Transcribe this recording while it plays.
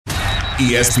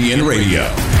ESPN Radio.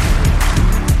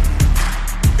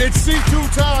 It's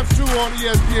C2 times 2 on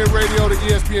ESPN Radio, the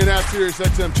ESPN app, Sirius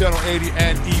XM Channel 80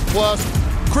 and E+.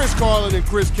 Chris Carlin and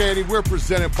Chris Canty, we're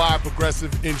presented by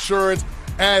Progressive Insurance.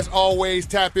 As always,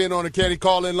 tap in on the Canty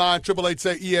call-in line,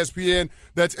 888-SAY-ESPN.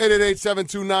 That's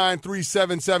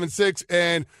 888-729-3776.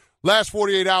 And last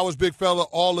 48 hours, big fella,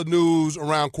 all the news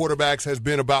around quarterbacks has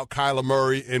been about Kyler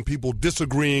Murray and people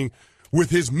disagreeing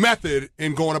with his method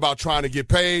in going about trying to get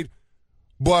paid.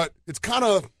 But it's kind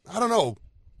of, I don't know,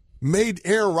 made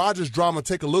Aaron Rodgers' drama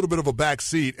take a little bit of a back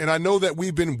seat. And I know that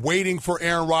we've been waiting for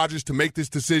Aaron Rodgers to make this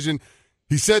decision.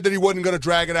 He said that he wasn't going to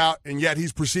drag it out, and yet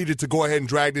he's proceeded to go ahead and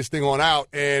drag this thing on out.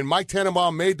 And Mike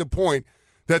Tannenbaum made the point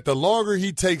that the longer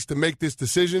he takes to make this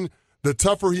decision, the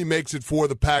tougher he makes it for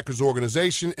the Packers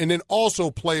organization and then also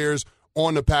players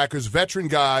on the Packers, veteran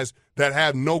guys that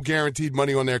have no guaranteed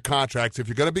money on their contracts. If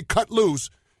you're going to be cut loose,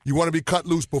 you want to be cut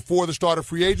loose before the start of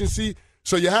free agency,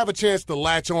 so you have a chance to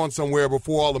latch on somewhere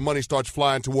before all the money starts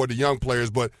flying toward the young players.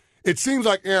 But it seems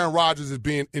like Aaron Rodgers is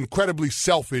being incredibly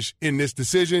selfish in this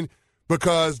decision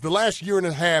because the last year and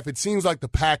a half, it seems like the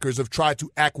Packers have tried to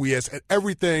acquiesce at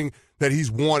everything that he's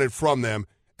wanted from them,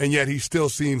 and yet he still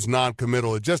seems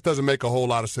non-committal. It just doesn't make a whole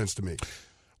lot of sense to me.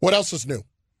 What else is new?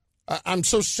 I'm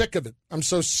so sick of it. I'm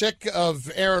so sick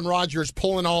of Aaron Rodgers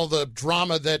pulling all the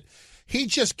drama that he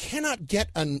just cannot get.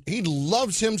 He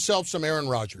loves himself some Aaron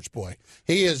Rodgers, boy.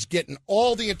 He is getting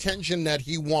all the attention that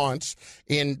he wants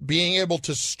in being able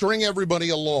to string everybody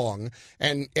along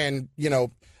and you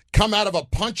know, come out of a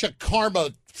punch of karma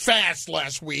fast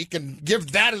last week and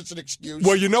give that as an excuse.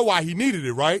 Well, you know why he needed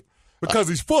it, right? Because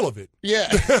he's full of it. Yeah.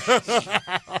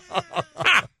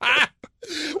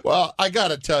 Well, I got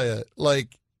to tell you,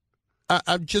 like,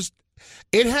 I'm just,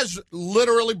 it has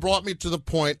literally brought me to the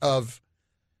point of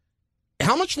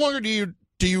how much longer do you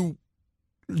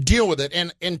deal with it?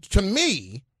 And to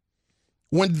me,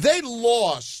 when they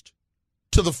lost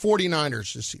to the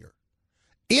 49ers this year,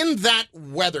 in that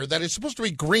weather, that is supposed to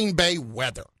be Green Bay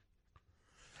weather,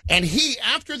 and he,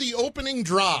 after the opening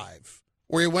drive,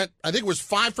 where he went, I think it was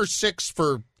 5 for 6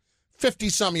 for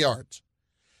 50-some yards,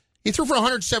 he threw for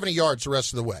 170 yards the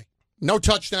rest of the way. No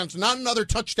touchdowns, not another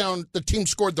touchdown the team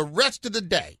scored the rest of the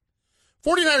day.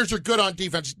 49ers are good on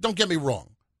defense, don't get me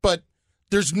wrong, but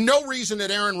there's no reason that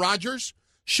Aaron Rodgers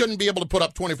shouldn't be able to put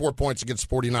up 24 points against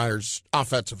 49ers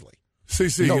offensively.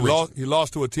 He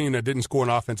lost to a team that didn't score an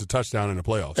offensive touchdown in the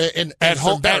playoffs. And at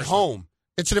home.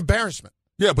 It's an embarrassment.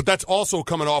 Yeah, but that's also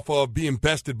coming off of being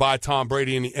bested by Tom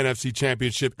Brady in the NFC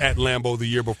Championship at Lambeau the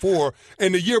year before.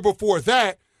 And the year before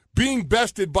that, being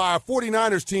bested by a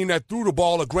 49ers team that threw the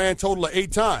ball a grand total of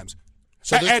 8 times.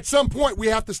 So at some point, we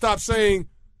have to stop saying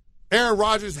Aaron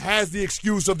Rodgers has the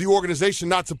excuse of the organization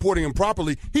not supporting him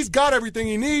properly. He's got everything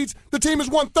he needs. The team has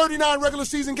won 39 regular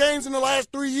season games in the last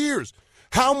 3 years.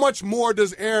 How much more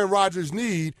does Aaron Rodgers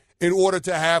need in order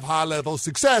to have high-level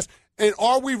success? And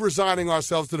are we resigning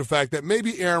ourselves to the fact that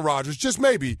maybe Aaron Rodgers, just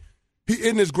maybe, he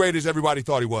isn't as great as everybody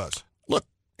thought he was? Look,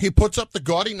 he puts up the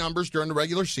gaudy numbers during the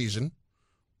regular season.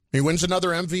 He wins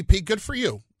another MVP. Good for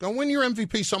you. Go win your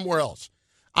MVP somewhere else.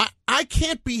 I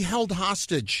can't be held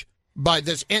hostage by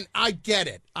this, and I get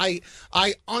it. I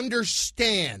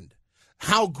understand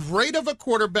how great of a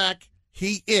quarterback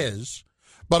he is,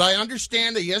 but I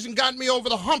understand that he hasn't gotten me over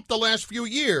the hump the last few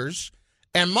years,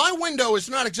 and my window is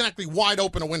not exactly wide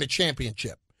open to win a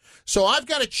championship. So I've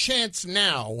got a chance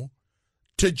now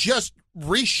to just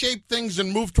reshape things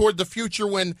and move toward the future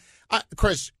when,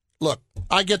 Chris, look,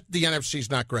 I get the NFC's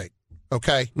not great,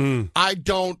 okay? I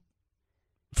don't,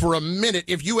 for a minute,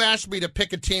 if you asked me to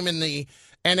pick a team in the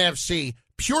NFC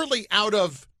purely out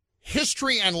of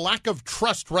history and lack of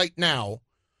trust right now,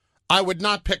 I would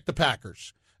not pick the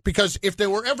Packers. Because if they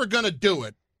were ever going to do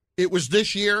it, it was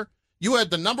this year. You had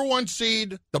the number 1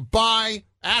 seed, the bye,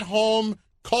 at home,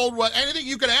 cold weather, anything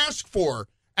you could ask for,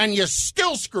 and you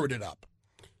still screwed it up.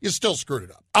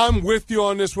 I'm with you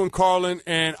on this one, Carlin,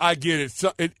 and I get it.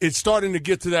 So it's starting to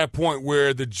get to that point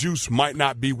where the juice might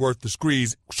not be worth the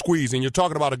squeeze, and you're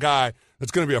talking about a guy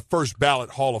that's going to be a first-ballot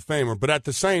Hall of Famer. But at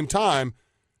the same time,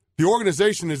 the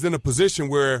organization is in a position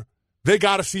where they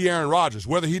got to see Aaron Rodgers,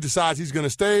 whether he decides he's going to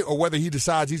stay or whether he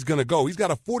decides he's going to go. He's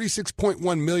got a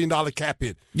 $46.1 million cap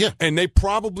hit. Yeah. And they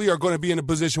probably are going to be in a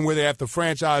position where they have to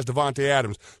franchise Devontae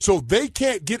Adams. So they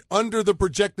can't get under the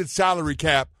projected salary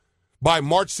cap by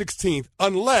March 16th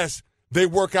unless they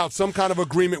work out some kind of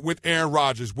agreement with Aaron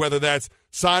Rodgers, whether that's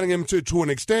signing him to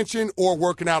an extension or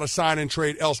working out a sign-and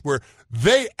trade elsewhere.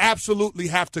 They absolutely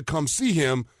have to come see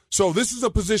him. So this is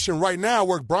a position right now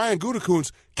where Brian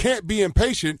Gutekunst can't be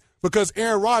impatient because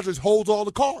Aaron Rodgers holds all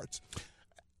the cards.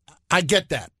 I get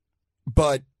that.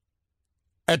 But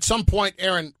at some point,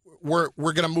 Aaron, we're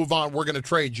going to move on. We're going to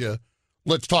trade you.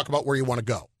 Let's talk about where you want to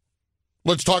go.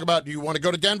 Let's talk about, do you want to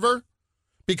go to Denver?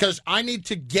 Because I need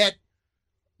to get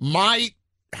my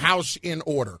house in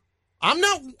order. I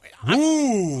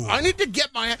need to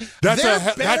get my...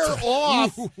 They're better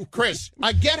off. Chris,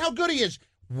 I get how good he is.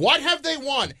 What have they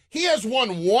won? He has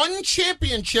won one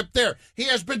championship there. He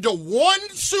has been to one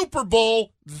Super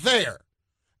Bowl there.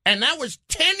 And that was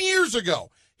 10 years ago.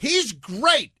 He's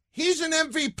great. He's an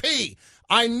MVP.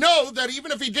 I know that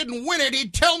even if he didn't win it,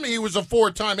 he'd tell me he was a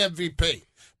 4-time MVP.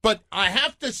 But I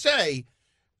have to say,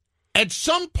 at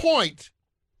some point,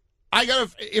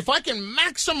 if I can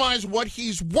maximize what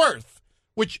he's worth,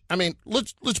 which, I mean,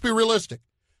 let's be realistic.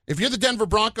 If you're the Denver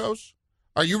Broncos,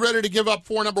 are you ready to give up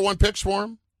 4 number 1 picks for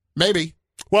him? Maybe.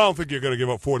 Well, I don't think you're going to give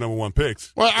up 4 number 1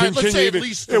 picks. Well, let's say at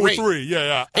least 3. It was 3,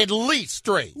 yeah. At least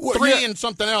 3. Well, 3 and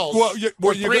something else.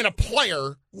 Or 3 and a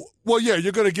player. Well, yeah,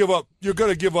 you're going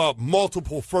to give up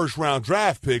multiple first-round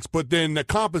draft picks, but then the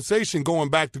compensation going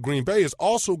back to Green Bay is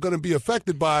also going to be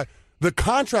affected by the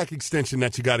contract extension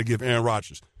that you got to give Aaron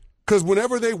Rodgers. Because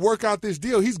whenever they work out this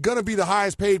deal, he's going to be the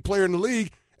highest-paid player in the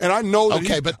league. And I know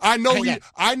that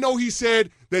I know he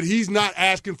said that he's not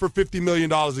asking for $50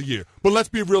 million a year. But let's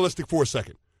be realistic for a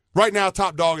second. Right now,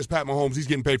 top dog is Pat Mahomes. He's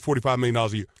getting paid $45 million a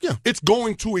year. Yeah. It's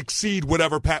going to exceed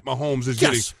whatever Pat Mahomes is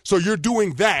getting. So you're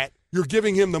doing that. You're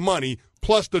giving him the money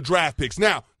plus the draft picks.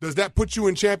 Now, does that put you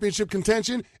in championship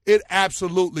contention? It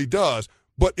absolutely does.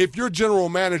 But if you're general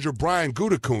manager Brian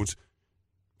Gutekunst,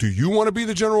 do you want to be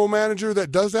the general manager that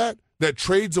does that? That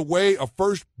trades away a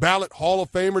first-ballot Hall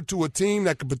of Famer to a team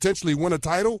that could potentially win a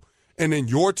title, and then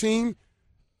your team,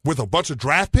 with a bunch of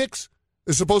draft picks,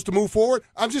 is supposed to move forward?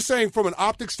 I'm just saying from an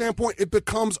optics standpoint, it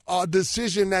becomes a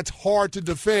decision that's hard to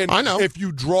defend. I know. If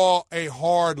you draw a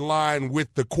hard line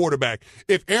with the quarterback.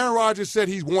 If Aaron Rodgers said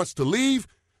he wants to leave,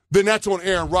 then that's on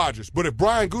Aaron Rodgers. But if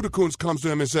Brian Gutekunst comes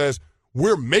to him and says,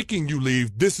 we're making you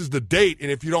leave, this is the date, and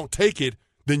if you don't take it,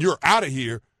 then you're out of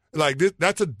here, like this,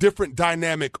 that's a different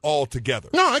dynamic altogether.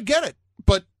 No, I get it,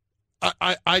 but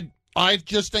I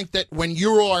just think that when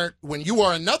you are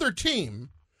another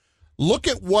team, look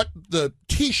at what the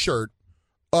T-shirt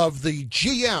of the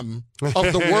GM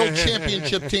of the World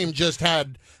Championship team just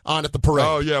had on at the parade.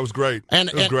 Oh yeah, it was great.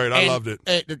 It was great. I loved it.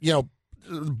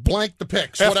 Blank the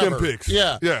picks, F whatever. them picks.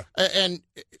 Yeah. And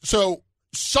so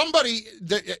somebody,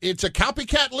 it's a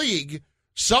copycat league.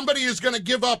 Somebody is going to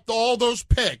give up all those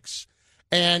picks.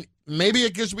 And maybe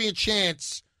it gives me a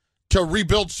chance to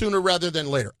rebuild sooner rather than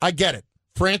later. I get it.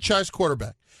 Franchise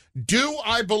quarterback. Do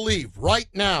I believe right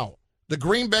now the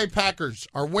Green Bay Packers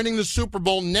are winning the Super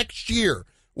Bowl next year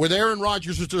with Aaron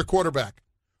Rodgers as their quarterback?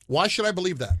 Why should I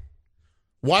believe that?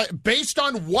 Why, based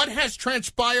on what has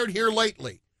transpired here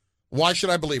lately, why should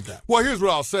I believe that? Well, here's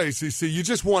what I'll say, CC. You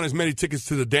just want as many tickets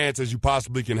to the dance as you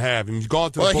possibly can have. And you've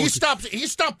gone to the he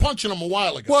stopped punching them a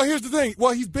while ago. Well, here's the thing.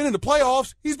 Well, he's been in the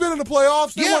playoffs.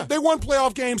 They won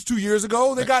playoff games 2 years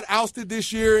ago. They got ousted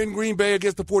this year in Green Bay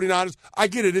against the 49ers. I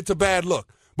get it. It's a bad look.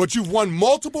 But you've won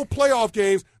multiple playoff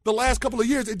games the last couple of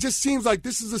years. It just seems like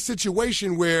this is a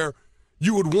situation where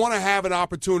you would want to have an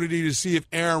opportunity to see if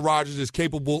Aaron Rodgers is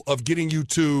capable of getting you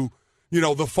to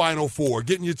the Final Four,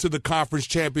 getting you to the conference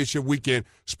championship weekend,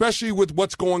 especially with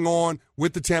what's going on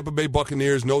with the Tampa Bay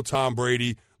Buccaneers, no Tom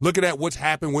Brady. Looking at what's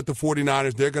happened with the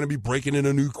 49ers, they're going to be breaking in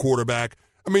a new quarterback.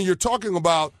 I mean, you're talking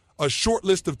about a short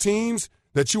list of teams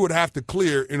that you would have to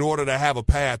clear in order to have a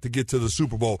path to get to the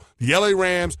Super Bowl. The LA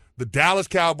Rams, the Dallas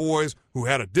Cowboys, who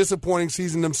had a disappointing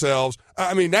season themselves.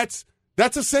 I mean, that's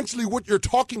essentially what you're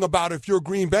talking about if you're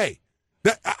Green Bay.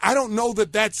 I don't know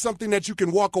that that's something that you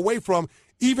can walk away from,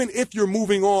 even if you're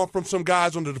moving on from some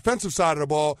guys on the defensive side of the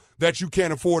ball that you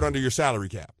can't afford under your salary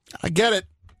cap. I get it.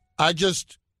 I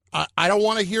don't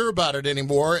want to hear about it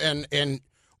anymore. And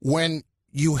when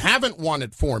you haven't won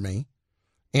it for me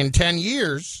in 10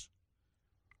 years,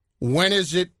 when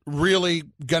is it really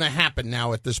going to happen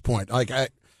now at this point? Like,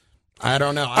 I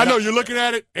don't know. I know you're looking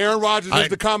at it. Aaron Rodgers is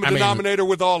the common denominator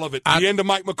with all of it. The end of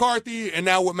Mike McCarthy and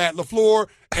now with Matt LaFleur,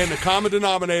 and the common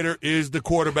denominator is the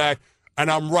quarterback. And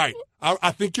I'm right.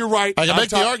 I think you're right. I can make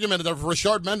the argument that if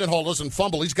Rashard Mendenhall doesn't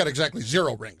fumble, he's got exactly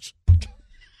 0 rings.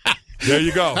 There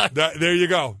you go. There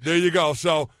you go.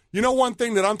 So, one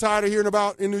thing that I'm tired of hearing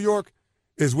about in New York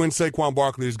is when Saquon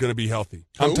Barkley is going to be healthy.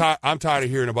 I'm tired of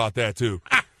hearing about that, too.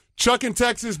 Chuck in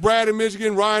Texas, Brad in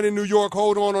Michigan, Ryan in New York.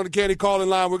 Hold on the Candy calling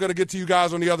line. We're going to get to you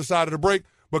guys on the other side of the break.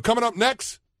 But coming up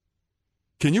next,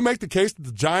 can you make the case that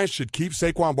the Giants should keep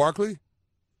Saquon Barkley?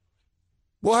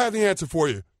 We'll have the answer for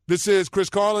you. This is Chris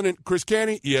Carlin and Chris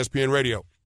Canty, ESPN Radio.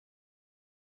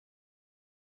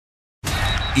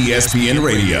 ESPN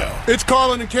Radio. It's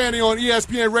Carlin and Candy on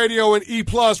ESPN Radio and E+.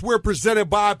 We're presented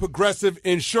by Progressive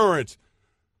Insurance.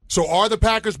 So are the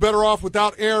Packers better off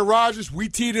without Aaron Rodgers? We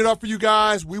teed it up for you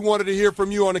guys. We wanted to hear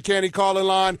from you on the Candy Carlin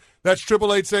line. That's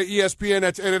 888-SAY-ESPN.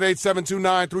 That's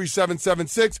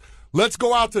 888-729-3776. Let's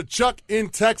go out to Chuck in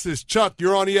Texas. Chuck,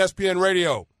 you're on ESPN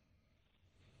Radio.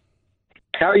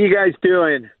 How are you guys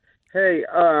doing? Hey,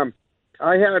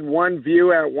 I had one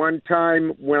view at one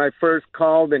time when I first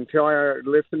called until I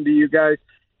listened to you guys.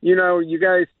 You know, you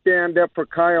guys stand up for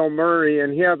Kyle Murray,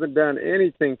 and he hasn't done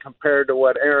anything compared to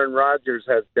what Aaron Rodgers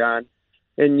has done.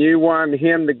 And you want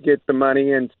him to get the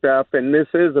money and stuff, and this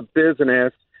is a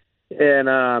business.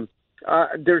 And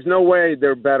there's no way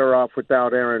they're better off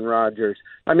without Aaron Rodgers.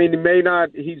 I mean,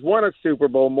 he's won a Super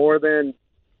Bowl more than,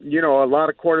 you know, a lot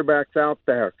of quarterbacks out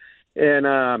there.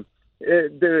 And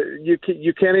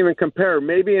you can't even compare.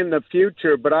 Maybe in the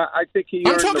future, but I think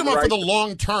I'm talking about for the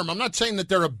long term. I'm not saying that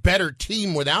they're a better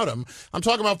team without him. I'm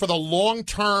talking about for the long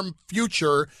term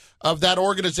future of that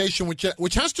organization,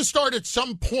 which has to start at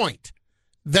some point.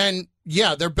 Then,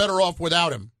 yeah, they're better off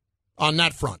without him on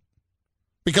that front.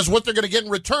 Because what they're going to get in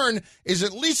return is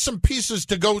at least some pieces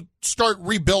to go start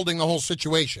rebuilding the whole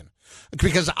situation.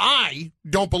 Because I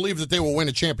don't believe that they will win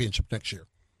a championship next year.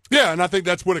 Yeah, and I think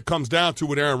that's what it comes down to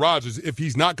with Aaron Rodgers. If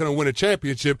he's not going to win a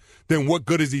championship, then what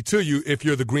good is he to you if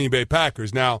you're the Green Bay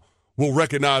Packers? Now, we'll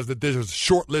recognize that there's a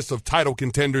short list of title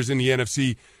contenders in the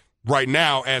NFC right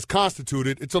now as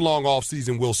constituted. It's a long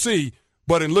offseason, we'll see.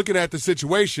 But in looking at the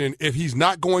situation, if he's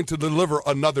not going to deliver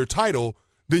another title,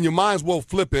 then you might as well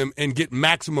flip him and get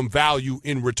maximum value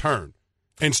in return.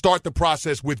 And start the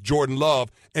process with Jordan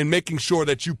Love and making sure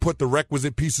that you put the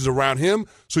requisite pieces around him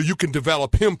so you can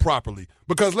develop him properly.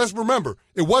 Because let's remember,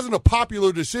 it wasn't a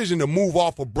popular decision to move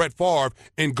off of Brett Favre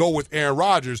and go with Aaron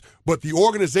Rodgers, but the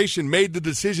organization made the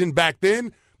decision back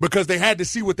then because they had to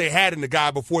see what they had in the guy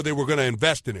before they were going to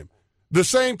invest in him. The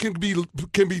same can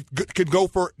go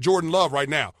for Jordan Love right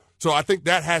now. So I think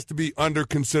that has to be under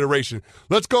consideration.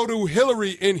 Let's go to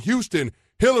Hillary in Houston.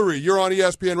 Hillary, you're on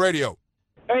ESPN Radio.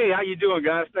 Hey, how you doing,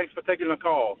 guys? Thanks for taking the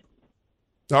call.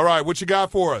 All right, what you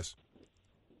got for us?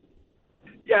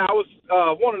 Yeah, I was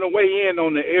wanting to weigh in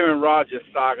on the Aaron Rodgers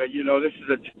saga. You know, this is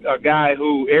a guy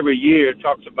who every year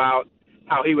talks about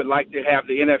how he would like to have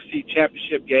the NFC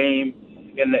Championship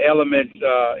game in the Element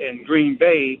in Green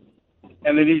Bay,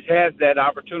 and then he's had that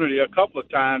opportunity a couple of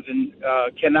times and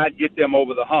cannot get them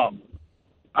over the hump.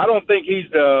 I don't think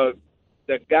he's the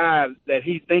guy that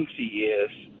he thinks he is.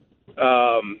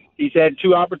 He's had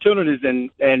two opportunities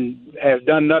and has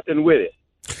done nothing with it.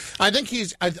 I think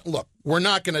look, we're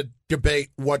not going to debate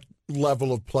what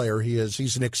level of player he is.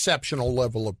 He's an exceptional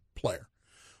level of player.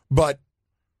 But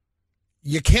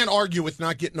you can't argue with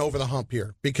not getting over the hump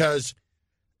here because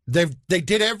they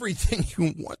did everything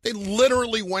you want. They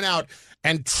literally went out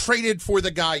and traded for the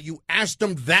guy you asked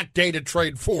them that day to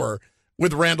trade for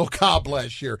with Randall Cobb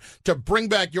last year to bring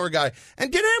back your guy.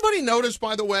 And did anybody notice,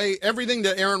 by the way, everything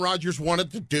that Aaron Rodgers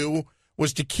wanted to do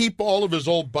was to keep all of his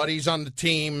old buddies on the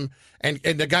team and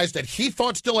the guys that he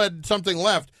thought still had something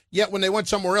left, yet when they went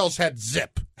somewhere else had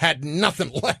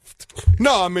nothing left.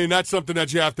 No, I mean, that's something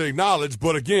that you have to acknowledge.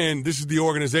 But again, this is the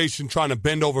organization trying to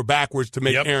bend over backwards to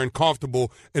make Aaron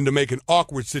comfortable and to make an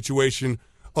awkward situation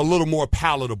a little more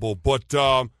palatable. But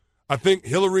I think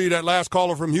Hillary, that last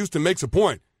caller from Houston, makes a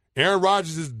point. Aaron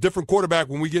Rodgers is a different quarterback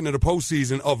when we get into the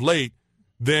postseason of late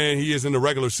than he is in the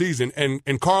regular season.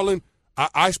 And Carlin,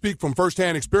 I speak from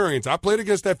firsthand experience. I played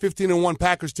against that 15-1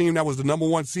 Packers team that was the number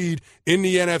one seed in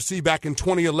the NFC back in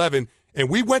 2011, and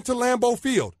we went to Lambeau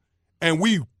Field, and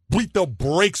we beat the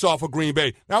brakes off of Green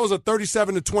Bay. That was a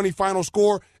 37-20 final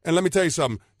score, and let me tell you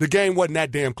something. The game wasn't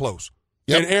that damn close.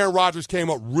 Yep. And Aaron Rodgers came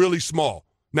up really small.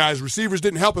 Now, his receivers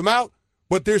didn't help him out,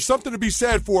 but there's something to be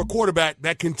said for a quarterback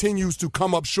that continues to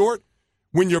come up short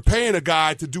when you're paying a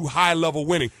guy to do high-level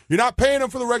winning. You're not paying him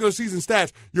for the regular season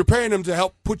stats. You're paying him to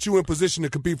help put you in position to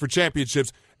compete for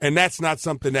championships, and that's not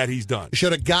something that he's done.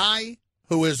 Should a guy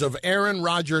who is of Aaron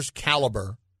Rodgers'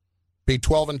 caliber be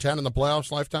 12-10 in the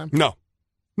playoffs lifetime? No.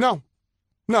 And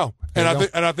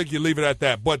I think you leave it at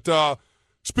that. But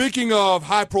speaking of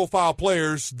high-profile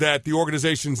players that the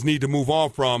organizations need to move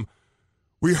on from,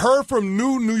 we heard from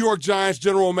new New York Giants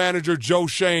general manager Joe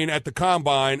Schoen at the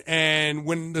Combine, and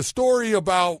when the story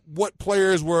about what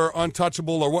players were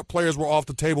untouchable or what players were off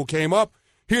the table came up,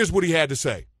 here's what he had to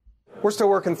say. We're still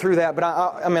working through that, but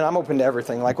I mean, I'm open to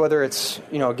everything. Like whether it's,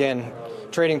 again,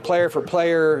 trading player for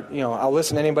player, I'll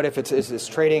listen to anybody if it's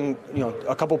trading,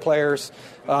 a couple players.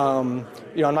 I'm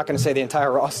not going to say the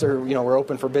entire roster, we're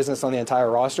open for business on the entire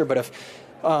roster, but if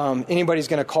anybody's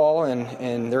going to call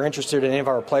and they're interested in any of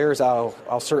our players,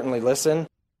 I'll certainly listen.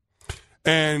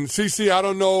 And, CC, I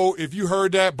don't know if you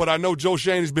heard that, but I know Joe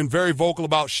Schoen has been very vocal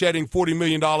about shedding $40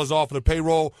 million off of the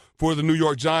payroll for the New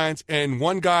York Giants. And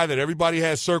one guy that everybody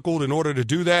has circled in order to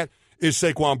do that is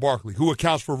Saquon Barkley, who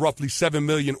accounts for roughly $7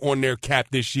 million on their cap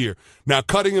this year. Now,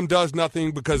 cutting him does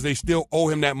nothing because they still owe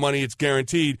him that money. It's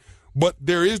guaranteed. But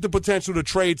there is the potential to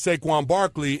trade Saquon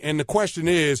Barkley, and the question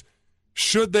is,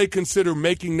 should they consider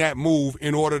making that move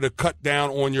in order to cut down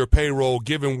on your payroll,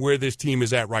 given where this team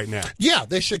is at right now? Yeah,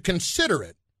 they should consider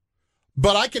it.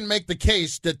 But I can make the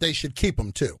case that they should keep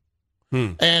him, too.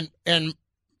 And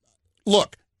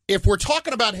look, if we're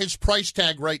talking about his price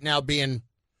tag right now being,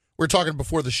 we're talking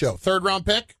before the show, third-round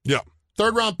pick? Yeah.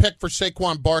 Third-round pick for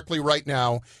Saquon Barkley right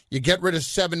now, you get rid of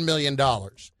 $7 million.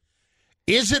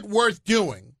 Is it worth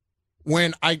doing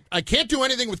when I can't do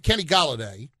anything with Kenny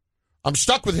Golladay? I'm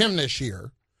stuck with him this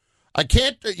year. I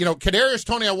can't, Kadarius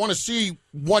Toney, I want to see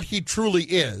what he truly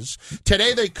is.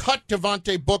 Today they cut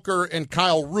Devontae Booker and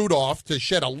Kyle Rudolph to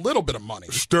shed a little bit of money.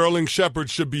 Sterling Shepard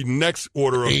should be next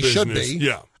order of business. He should be.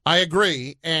 Yeah. I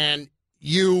agree. And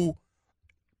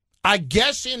I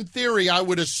guess in theory, I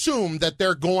would assume that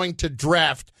they're going to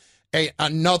draft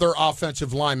another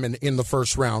offensive lineman in the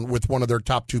first round with one of their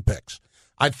top 2 picks.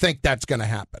 I think that's going to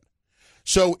happen.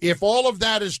 So if all of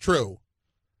that is true,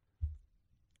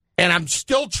 and I'm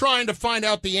still trying to find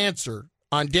out the answer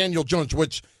on Daniel Jones,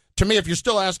 which, to me, if you're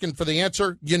still asking for the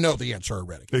answer, you know the answer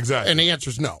already. Exactly. And the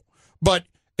answer is no. But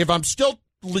if I'm still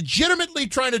legitimately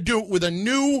trying to do it with a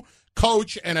new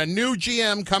coach and a new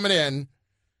GM coming in,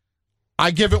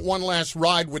 I give it one last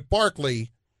ride with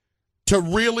Barkley to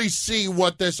really see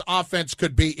what this offense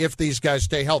could be if these guys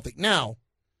stay healthy. Now,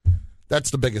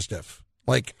 that's the biggest if.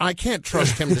 Like, I can't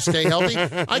trust him to stay healthy.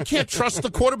 I can't trust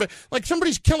the quarterback. Like,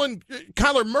 somebody's killing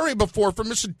Kyler Murray before for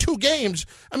missing 2 games.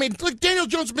 I mean, look, Daniel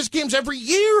Jones missed games every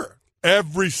year.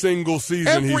 Every single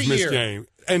season he's missed games.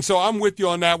 And so I'm with you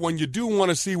on that one. You do want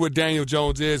to see what Daniel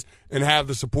Jones is and have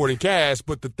the supporting cast.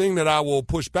 But the thing that I will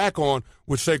push back on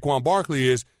with Saquon Barkley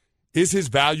is his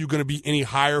value going to be any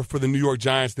higher for the New York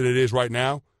Giants than it is right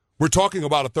now? We're talking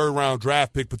about a third-round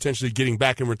draft pick potentially getting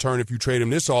back in return if you trade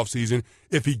him this offseason.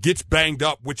 If he gets banged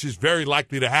up, which is very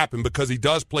likely to happen because he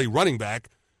does play running back,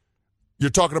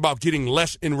 you're talking about getting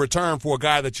less in return for a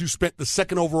guy that you spent the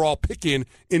second overall pick in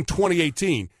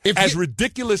 2018. As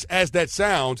ridiculous as that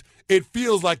sounds, it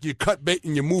feels like you cut bait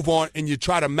and you move on and you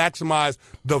try to maximize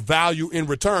the value in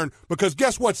return. Because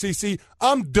guess what, CC?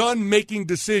 I'm done making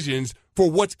decisions for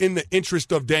what's in the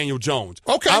interest of Daniel Jones.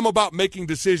 Okay. I'm about making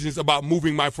decisions about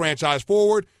moving my franchise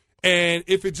forward, and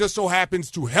if it just so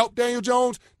happens to help Daniel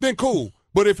Jones, then cool.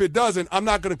 But if it doesn't, I'm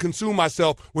not going to consume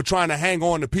myself with trying to hang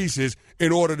on to pieces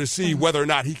in order to see whether or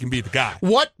not he can be the guy.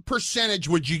 What percentage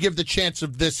would you give the chance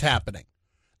of this happening?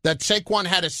 That Saquon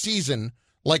had a season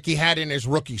like he had in his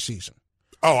rookie season?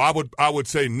 Oh, I would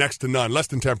say next to none, less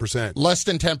than 10%. Less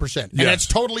than 10%. And it's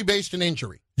totally based on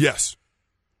injury. Yes.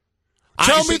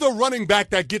 Tell me the running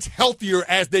back that gets healthier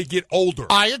as they get older.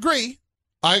 I agree.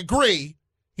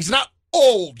 He's not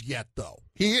old yet, though.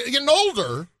 He's getting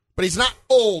older, but he's not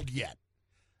old yet.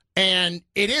 And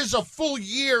it is a full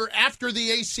year after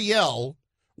the ACL,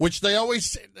 which they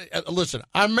always say. Listen,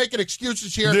 I'm making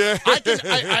excuses here. Yeah.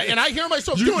 And I hear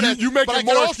myself doing it. You making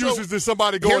more excuses than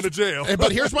somebody going to jail.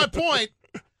 But here's my point.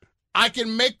 I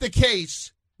can make the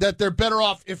case that they're better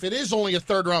off if it is only a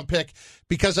third-round pick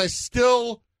because I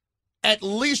still at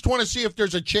least want to see if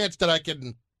there's a chance that I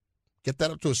can get that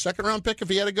up to a second-round pick if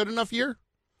he had a good enough year.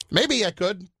 Maybe I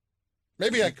could.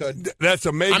 That's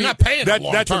a maybe. I'm not paying that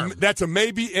long term. That's a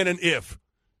maybe and an if.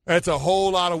 That's a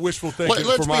whole lot of wishful thinking.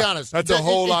 Let's be honest. That's a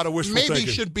whole lot of wishful thinking.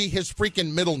 Maybe should be his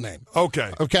freaking middle name.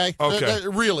 Okay.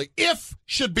 Really. If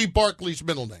should be Barkley's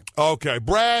middle name. Okay.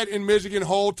 Brad in Michigan,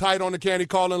 hold tight on the Candy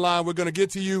calling line. We're going to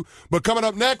get to you. But coming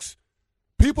up next,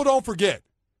 people don't forget.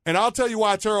 And I'll tell you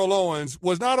why Terrell Owens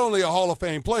was not only a Hall of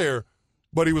Fame player,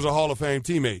 but he was a Hall of Fame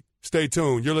teammate. Stay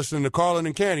tuned. You're listening to Carlin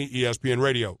and Candy, ESPN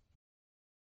Radio.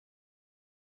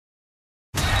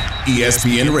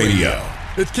 ESPN Radio.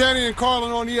 It's Candy and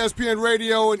Carlin on ESPN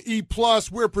Radio and E+.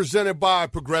 We're presented by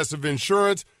Progressive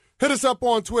Insurance. Hit us up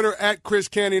on Twitter at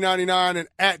ChrisCandy99 and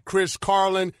at Chris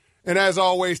Carlin. And as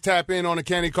always, tap in on the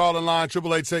Candy Carlin line,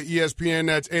 888-ESPN.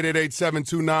 That's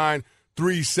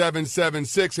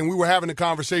 888-729-3776. And we were having a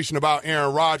conversation about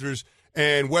Aaron Rodgers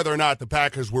and whether or not the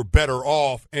Packers were better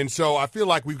off. And so I feel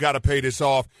like we've got to pay this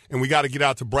off, and we got to get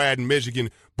out to Brad in Michigan.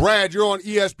 Brad, you're on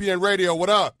ESPN Radio. What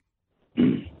up?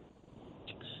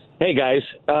 Hey, guys.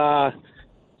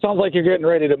 Sounds like you're getting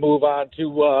ready to move on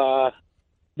to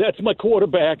that's my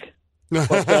quarterback,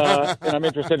 But, and I'm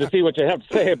interested to see what you have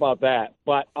to say about that.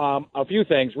 But a few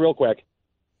things real quick.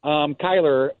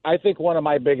 Kyler, I think one of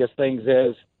my biggest things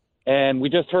is, and we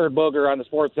just heard Booger on the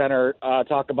Sports Center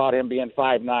talk about him being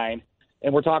 5'9",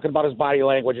 and we're talking about his body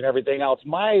language and everything else.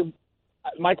 My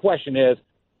question is,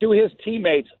 do his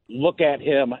teammates look at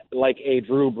him like a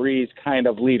Drew Brees kind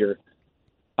of leader?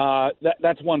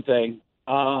 That's one thing.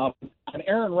 On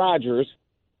Aaron Rodgers,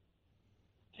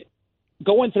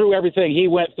 going through everything he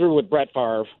went through with Brett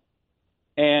Favre,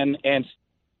 and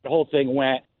the whole thing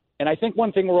went. And I think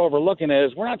one thing we're overlooking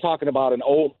is we're not talking about an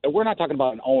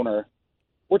owner.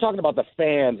 We're talking about the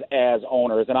fans as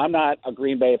owners. And I'm not a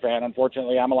Green Bay fan.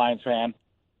 Unfortunately, I'm a Lions fan.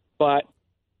 But,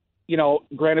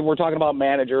 granted, we're talking about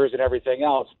managers and everything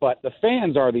else, but the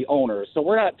fans are the owners. So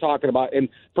we're not talking about – and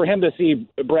for him to see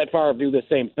Brett Favre do the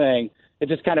same thing, it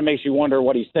just kind of makes you wonder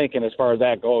what he's thinking as far as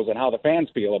that goes and how the fans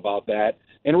feel about that.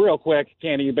 And real quick,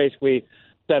 Candy, you basically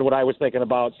said what I was thinking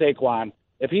about Saquon.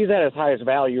 If he's at his highest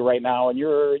value right now and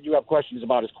you have questions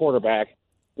about his quarterback,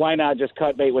 why not just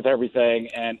cut bait with everything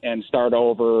and start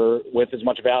over with as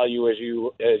much value as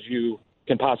you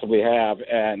can possibly have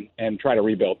and try to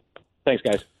rebuild? Thanks,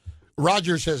 guys.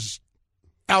 Rodgers has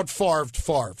out-Favred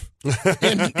Favre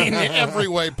in every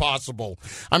way possible.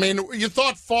 I mean, you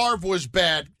thought Favre was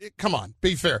bad. Come on,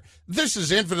 be fair. This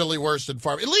is infinitely worse than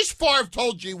Favre. At least Favre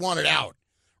told you he wanted out.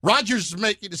 Rodgers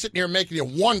is sitting here making you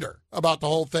wonder about the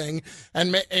whole thing.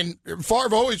 And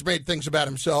Favre always made things about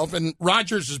himself. And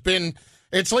Rodgers has been,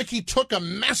 it's like he took a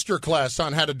master class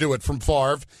on how to do it from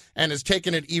Favre and has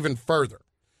taken it even further.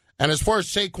 And as far as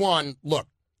Saquon, look,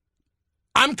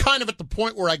 I'm kind of at the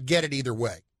point where I get it either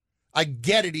way. I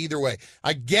get it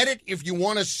if you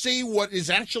want to see what is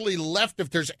actually left,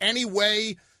 if there's any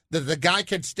way that the guy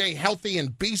could stay healthy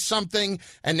and be something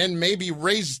and then maybe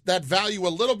raise that value a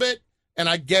little bit. And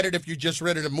I get it if you're just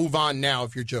ready to move on now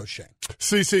if you're Joe Shane.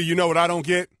 CC, you know what I don't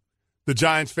get? The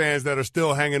Giants fans that are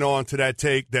still hanging on to that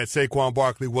take that Saquon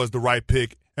Barkley was the right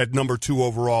pick at number 2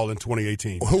 overall in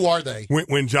 2018. Who are they?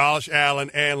 When Josh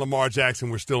Allen and Lamar Jackson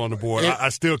were still on the board. I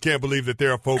still can't believe that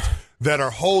there are folks that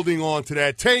are holding on to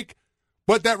that take.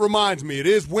 But that reminds me, it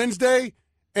is Wednesday,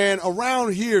 and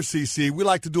around here, CC, we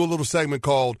like to do a little segment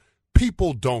called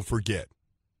People Don't Forget.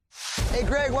 Hey,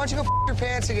 Greg, why don't you go your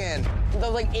pants again?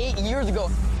 That was like 8 years ago.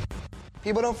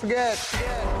 People don't forget.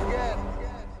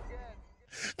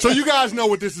 So you guys know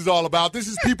what this is all about. This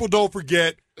is People Don't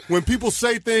Forget. When people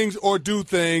say things or do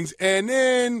things and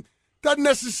then doesn't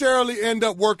necessarily end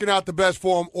up working out the best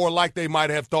for them or like they might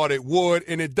have thought it would,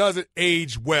 and it doesn't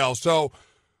age well. So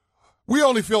we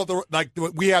only feel like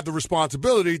we have the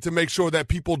responsibility to make sure that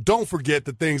people don't forget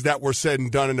the things that were said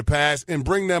and done in the past and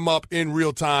bring them up in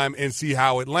real time and see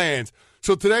how it lands.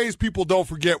 So today's People Don't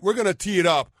Forget, we're going to tee it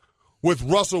up with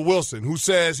Russell Wilson, who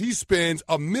says he spends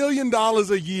 $1 million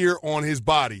a year on his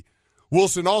body.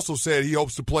 Wilson also said he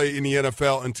hopes to play in the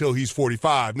NFL until he's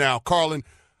 45. Now, Carlin,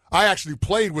 I actually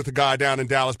played with a guy down in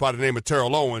Dallas by the name of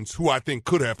Terrell Owens, who I think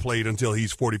could have played until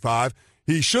he's 45.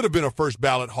 He should have been a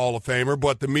first-ballot Hall of Famer,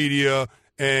 but the media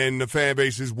and the fan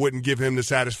bases wouldn't give him the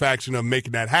satisfaction of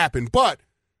making that happen. But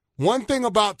one thing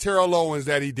about Terrell Owens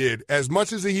that he did, as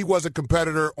much as he was a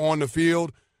competitor on the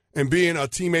field and being a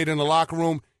teammate in the locker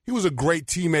room, he was a great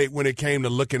teammate when it came to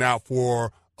looking out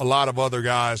for a lot of other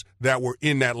guys that were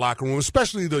in that locker room,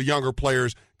 especially the younger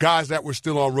players, guys that were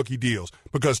still on rookie deals.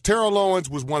 Because Terrell Owens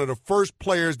was one of the first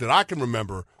players that I can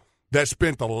remember that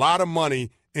spent a lot of money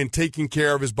in taking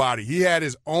care of his body. He had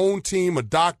his own team of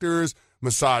doctors,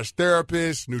 massage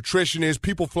therapists, nutritionists,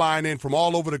 people flying in from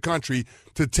all over the country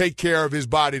to take care of his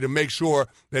body to make sure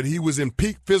that he was in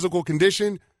peak physical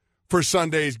condition for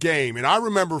Sunday's game. And I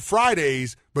remember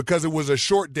Fridays, because it was a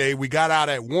short day, we got out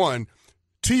at 1,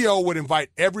 T.O. would invite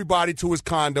everybody to his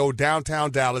condo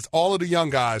downtown Dallas, all of the young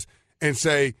guys, and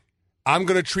say, I'm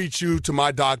going to treat you to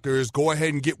my doctors. Go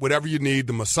ahead and get whatever you need,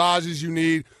 the massages you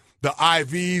need, the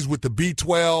IVs with the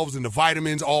B12s and the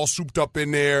vitamins all souped up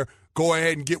in there. Go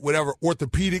ahead and get whatever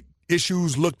orthopedic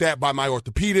issues looked at by my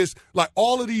orthopedist. Like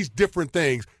all of these different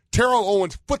things. Terrell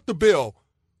Owens foot the bill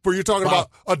for you're talking about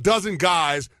a dozen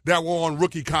guys that were on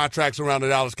rookie contracts around the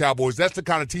Dallas Cowboys. That's the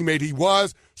kind of teammate he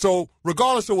was. So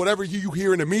regardless of whatever you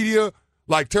hear in the media,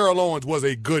 like Terrell Owens was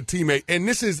a good teammate. And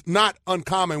this is not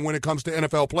uncommon when it comes to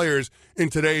NFL players in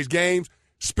today's games,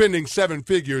 spending 7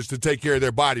 figures to take care of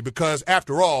their body because,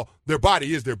 after all, their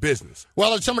body is their business.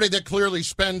 Well, it's somebody that clearly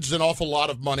spends an awful lot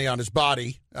of money on his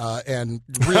body and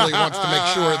really wants to make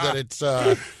sure that it's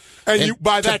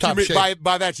by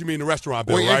that you mean the restaurant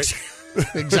bill, right?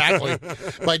 Exactly.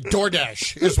 By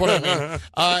DoorDash is what I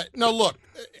mean. No, look,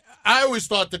 I always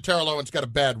thought that Terrell Owens got a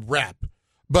bad rap,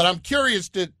 but I'm curious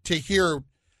to hear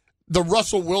the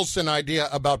Russell Wilson idea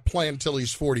about playing till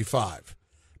he's 45.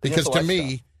 Because to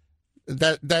me,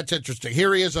 that's interesting.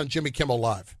 Here he is on Jimmy Kimmel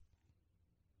Live.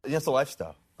 It's a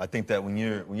lifestyle. I think that when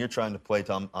you're trying to play,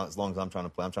 as long as I'm trying to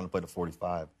play to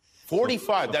 45.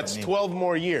 45, so that's 12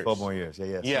 more years. 12 more years,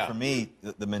 yeah. So for me,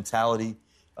 the mentality,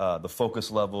 the focus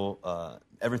level,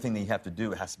 everything that you have to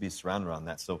do, it has to be surrounded around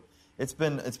that. So it's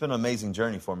been an amazing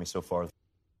journey for me so far.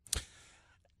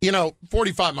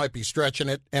 45 might be stretching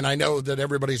it, and I know that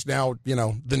everybody's now,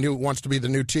 wants to be the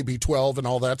new TB12 and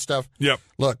all that stuff. Yep.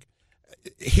 Look,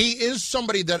 he is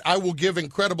somebody that I will give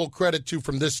incredible credit to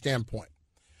from this standpoint.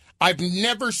 I've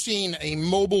never seen a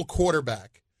mobile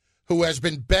quarterback who has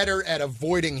been better at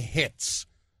avoiding hits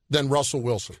than Russell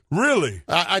Wilson. Really?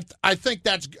 I think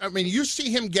you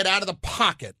see him get out of the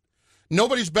pocket.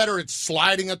 Nobody's better at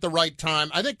sliding at the right time.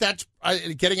 I think that's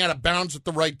getting out of bounds at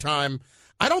the right time.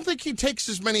 I don't think he takes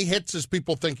as many hits as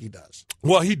people think he does.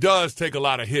 Well, he does take a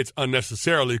lot of hits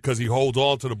unnecessarily because he holds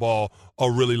on to the ball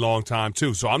a really long time,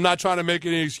 too. So I'm not trying to make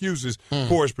any excuses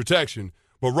for his protection.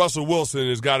 But Russell Wilson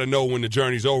has got to know when the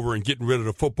journey's over, and getting rid of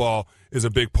the football is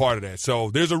a big part of that. So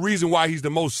there's a reason why he's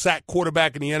the most sacked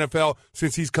quarterback in the NFL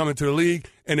since he's come into the league,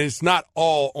 and it's not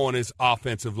all on his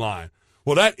offensive line.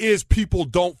 Well, that is People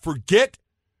Don't Forget.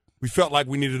 We felt like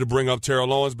we needed to bring up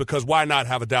Terrell Owens because why not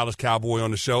have a Dallas Cowboy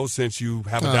on the show since you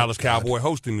have a Dallas Cowboy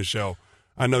hosting the show?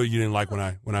 I know you didn't like when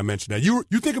I mentioned that. You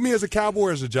think of me as a Cowboy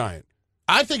or as a Giant?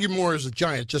 I think of you more as a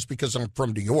Giant just because I'm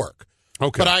from New York.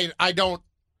 Okay. But I don't.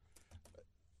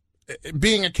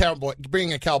 Being a Cowboy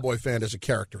fan is a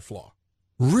character flaw.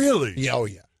 Really? Yeah, oh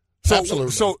yeah. So,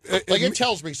 absolutely. So it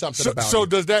tells me something about So you.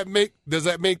 does that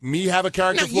make me have a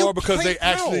character flaw because they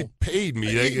actually paid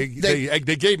me?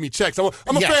 They gave me checks.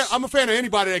 I'm a fan of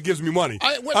anybody that gives me money.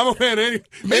 I'm a fan of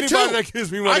anybody that gives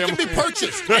me money. I can be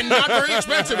purchased and not very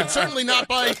expensive, and certainly not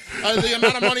by the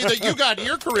amount of money that you got in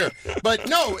your career. But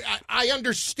no, I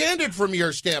understand it from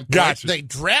your standpoint. Gotcha. They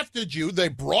drafted you. They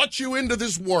brought you into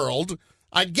this world.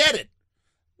 I get it.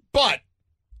 But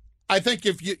I think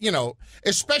if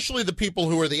especially the people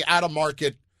who are the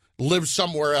out-of-market, live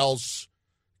somewhere else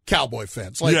Cowboy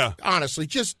fans. Honestly,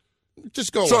 just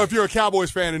go So away. if you're a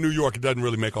Cowboys fan in New York, it doesn't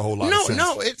really make a whole lot of sense.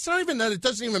 No, it's not even that. It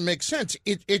doesn't even make sense.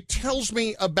 It tells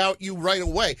me about you right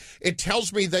away. It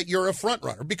tells me that you're a front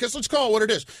runner. Because let's call it what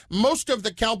it is. Most of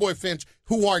the Cowboy fans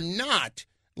who are not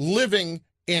living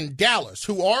in Dallas,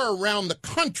 who are around the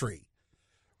country,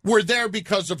 were there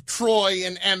because of Troy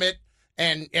and Emmett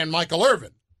and Michael Irvin.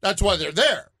 That's why they're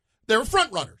there. They're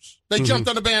front runners. They jumped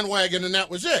on the bandwagon and that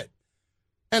was it.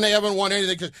 And they haven't won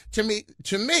anything. To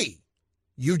me,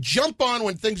 you jump on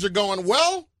when things are going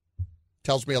well,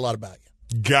 tells me a lot about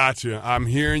you. Gotcha. I'm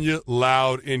hearing you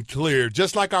loud and clear.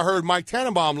 Just like I heard Mike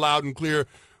Tannenbaum loud and clear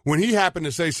when he happened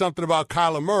to say something about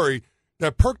Kyler Murray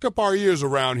that perked up our ears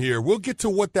around here. We'll get to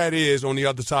what that is on the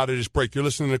other side of this break. You're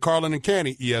listening to Carlin and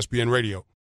Canny, ESPN Radio.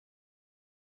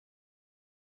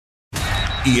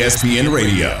 ESPN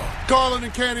Radio. Carlin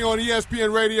and Canny on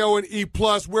ESPN Radio and E+.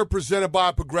 We're presented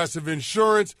by Progressive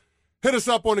Insurance. Hit us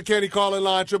up on the Canny Carlin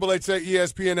line,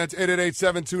 888-ESPN. That's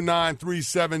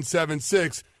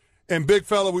 888-729-3776. And, big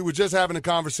fella, we were just having a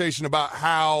conversation about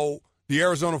how the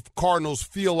Arizona Cardinals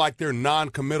feel like they're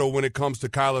non-committal when it comes to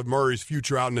Kyler Murray's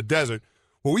future out in the desert.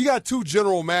 Well, we got two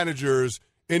general managers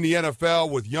in the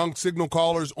NFL with young signal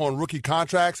callers on rookie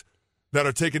contracts that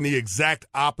are taking the exact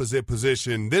opposite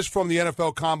position. This from the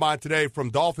NFL Combine today from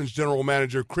Dolphins general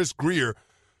manager Chris Greer.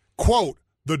 Quote,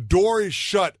 "The door is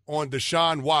shut on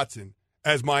Deshaun Watson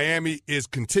as Miami is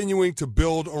continuing to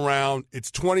build around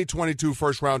its 2022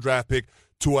 first-round draft pick,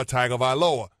 Tua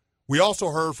Tagovailoa." We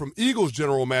also heard from Eagles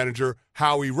general manager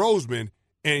Howie Roseman,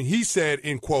 and he said,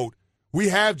 in quote, "We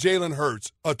have Jalen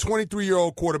Hurts, a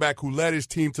 23-year-old quarterback who led his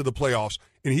team to the playoffs,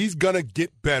 and he's going to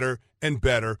get better and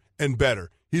better and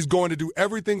better. He's going to do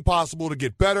everything possible to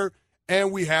get better,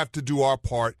 and we have to do our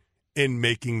part in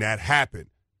making that happen."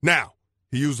 Now,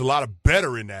 he used a lot of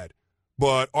better in that,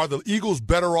 but are the Eagles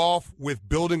better off with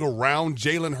building around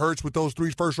Jalen Hurts with those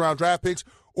 3 first-round draft picks,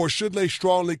 or should they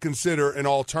strongly consider an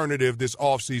alternative this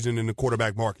offseason in the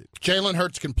quarterback market? Jalen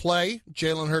Hurts can play.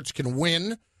 Jalen Hurts can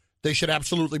win. They should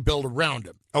absolutely build around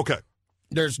him. Okay.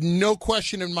 There's no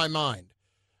question in my mind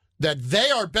that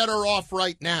they are better off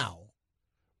right now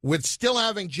with still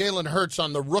having Jalen Hurts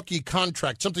on the rookie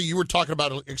contract, something you were talking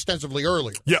about extensively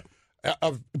earlier. Yep.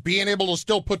 Of being able to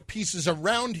still put pieces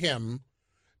around him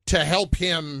to help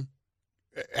him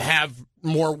have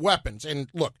more weapons. And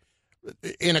look,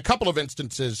 in a couple of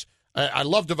instances, I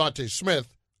love Devontae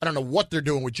Smith. I don't know what they're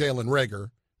doing with Jalen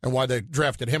Reagor and why they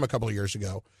drafted him a couple of years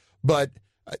ago, but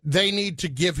they need to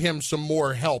give him some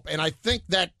more help. And I think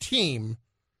that team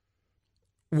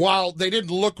while they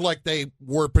didn't look like they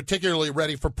were particularly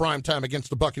ready for prime time against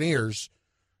the Buccaneers,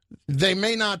 they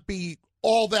may not be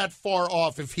all that far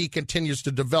off if he continues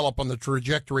to develop on the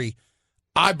trajectory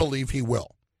I believe he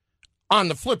will. On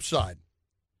the flip side,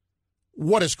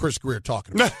 what is Chris Greer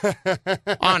talking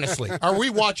about? Honestly, are we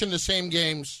watching the same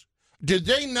games? Did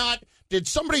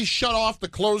somebody shut off the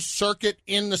closed circuit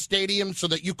in the stadium so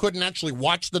that you couldn't actually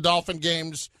watch the Dolphin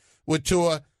games with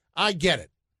Tua? I get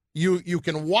it. You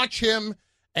can watch him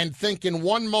and think in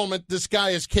one moment this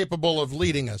guy is capable of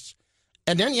leading us.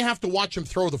 And then you have to watch him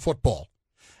throw the football.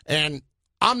 And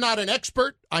I'm not an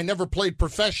expert. I never played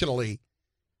professionally.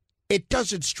 It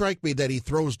doesn't strike me that he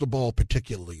throws the ball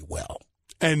particularly well.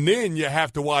 And then you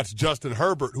have to watch Justin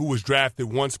Herbert, who was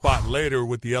drafted one spot later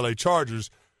with the L.A. Chargers,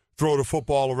 throw the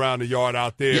football around the yard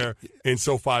out there in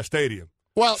SoFi Stadium.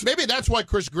 Well, maybe that's why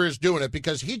Chris Greer is doing it,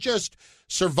 because he just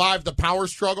survived the power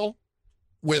struggle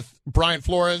with Brian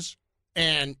Flores,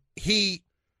 and he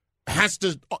has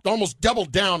to almost double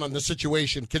down on the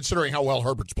situation considering how well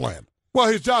Herbert's playing. Well,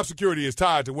 his job security is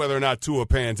tied to whether or not Tua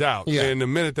pans out. Yeah. And the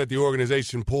minute that the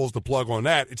organization pulls the plug on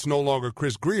that, it's no longer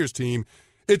Chris Greer's team.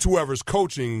 It's whoever's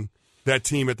coaching that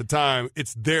team at the time.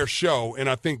 It's their show. And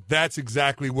I think that's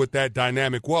exactly what that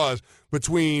dynamic was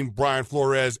between Brian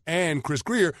Flores and Chris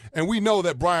Greer. And we know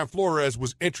that Brian Flores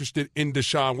was interested in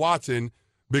Deshaun Watson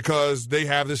because they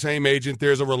have the same agent.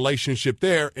 There's a relationship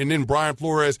there. And then Brian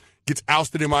Flores gets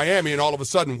ousted in Miami, and all of a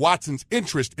sudden Watson's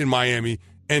interest in Miami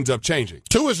ends up changing.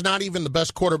 Tua's not even the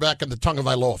best quarterback in the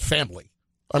Tagovailoa family.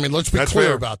 I mean, let's be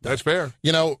clear about that. That's fair.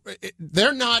 You know,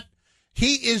 they're not –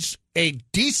 he is a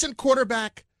decent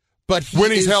quarterback, but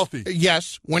when he's healthy.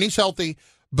 Yes, when he's healthy.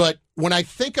 But when I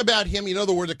think about him, you know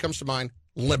the word that comes to mind?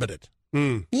 Limited.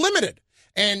 Limited.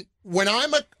 And when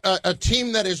I'm a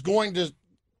team that is going to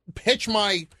hitch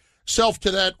myself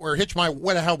to that, or hitch my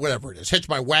whatever it is, hitch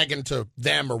my wagon to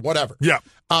them or whatever. Yeah.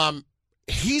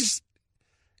 He's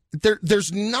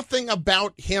there's nothing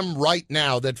about him right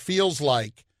now that feels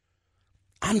like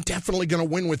I'm definitely going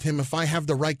to win with him if I have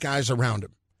the right guys around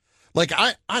him. Like,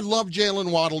 I love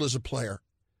Jalen Waddle as a player.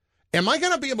 Am I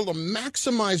going to be able to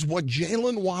maximize what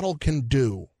Jalen Waddle can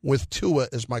do with Tua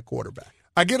as my quarterback?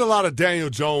 I get a lot of Daniel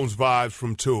Jones vibes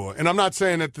from Tua, and I'm not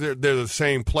saying that they're the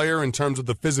same player in terms of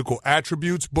the physical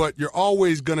attributes, but you're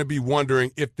always going to be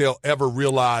wondering if they'll ever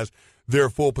realize their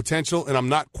full potential, and I'm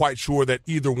not quite sure that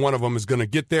either one of them is going to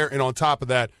get there. And on top of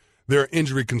that, there are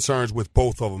injury concerns with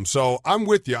both of them. So I'm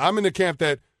with you. I'm in the camp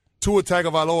that Tua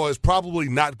Tagovailoa is probably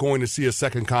not going to see a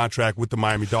second contract with the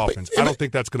Miami Dolphins. I don't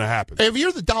think that's going to happen. If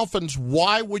you're the Dolphins,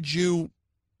 why would you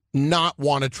not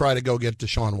want to try to go get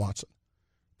Deshaun Watson?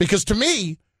 Because to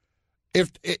me,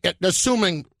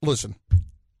 assuming, listen,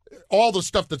 all the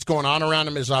stuff that's going on around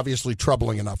him is obviously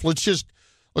troubling enough. Let's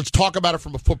talk about it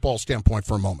from a football standpoint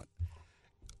for a moment.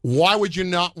 Why would you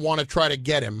not want to try to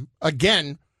get him?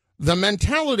 Again, the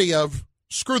mentality of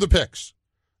screw the picks.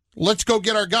 Let's go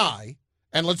get our guy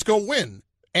and let's go win.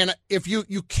 And if you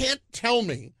can't tell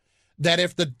me that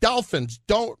if the Dolphins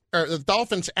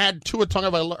add Tua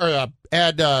Tagovailoa or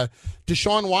add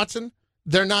Deshaun Watson,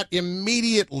 they're not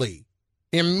immediately,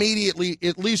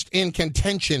 at least in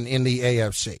contention in the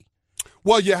AFC.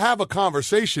 Well, you have a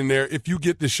conversation there if you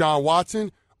get Deshaun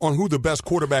Watson on who the best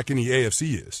quarterback in the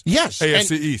AFC is. Yes.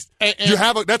 AFC East.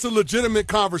 That's a legitimate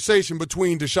conversation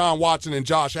between Deshaun Watson and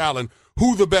Josh Allen,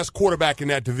 who the best quarterback in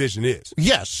that division is.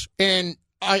 Yes. And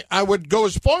I would go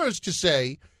as far as to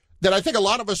say that I think a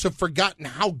lot of us have forgotten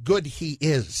how good he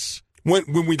is. When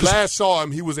we last saw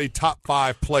him, he was a top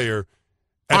 5 player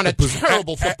on a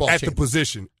terrible football team. At the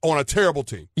position, on a terrible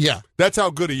team. Yeah. That's how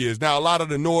good he is. Now, a lot of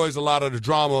the noise, a lot of the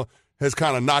drama has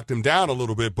kind of knocked him down a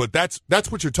little bit, but that's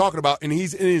what you're talking about, and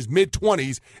he's in his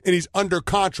mid-20s, and he's under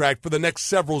contract for the next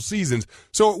several seasons.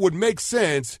 So it would make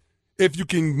sense if you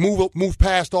can move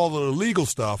past all of the legal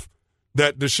stuff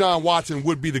that Deshaun Watson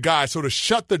would be the guy. So to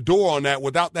shut the door on that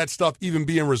without that stuff even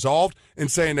being resolved and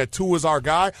saying that Tua's our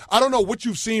guy, I don't know what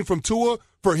you've seen from Tua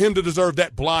for him to deserve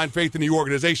that blind faith in the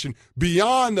organization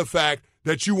beyond the fact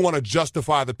that you want to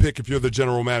justify the pick if you're the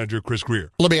general manager, Chris Greer.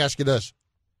 Let me ask you this.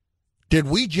 Did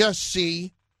we just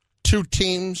see two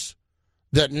teams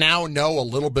that now know a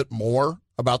little bit more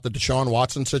about the Deshaun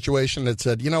Watson situation that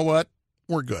said, you know what,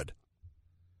 we're good?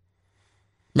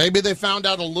 Maybe they found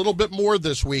out a little bit more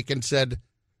this week and said,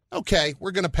 okay,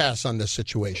 we're going to pass on this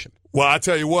situation. Well, I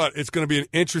tell you what, it's going to be an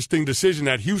interesting decision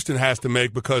that Houston has to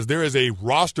make because there is a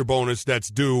roster bonus that's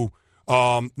due,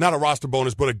 not a roster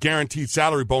bonus, but a guaranteed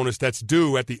salary bonus that's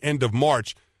due at the end of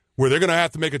March, where they're going to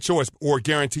have to make a choice or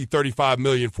guarantee $35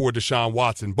 million for Deshaun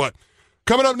Watson. But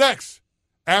coming up next,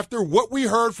 After what we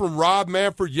heard from Rob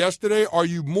Manfred yesterday, are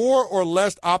you more or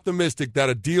less optimistic that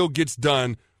a deal gets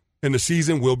done and the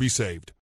season will be saved?